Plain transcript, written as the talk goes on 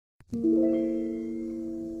Over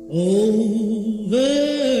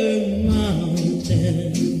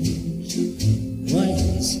mountains,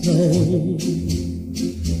 white snow,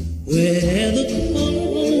 where the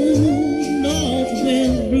cold north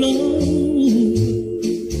wind blows,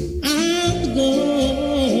 I'll go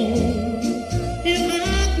if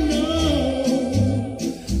I know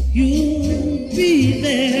you'll be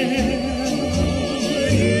there.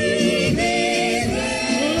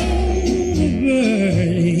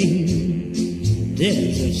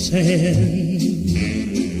 Desert sand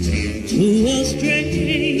to a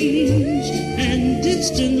strange and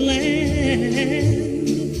distant land.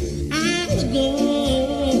 I'll go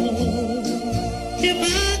if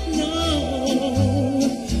I know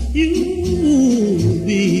you'll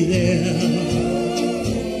be there.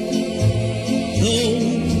 Though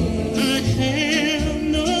I have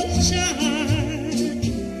no child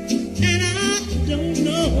and I don't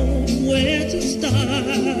know where to start,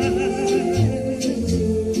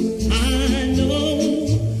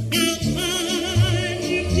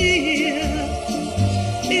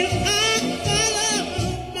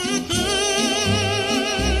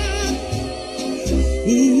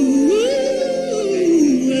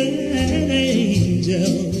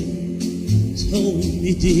 told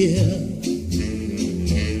me, dear,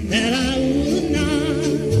 that I would not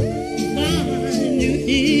find you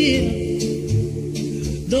here,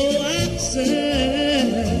 though I've searched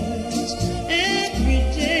every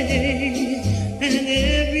day and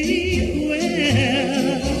everywhere.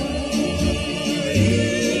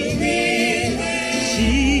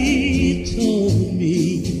 She told me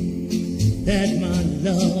that my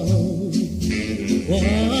love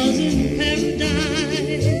was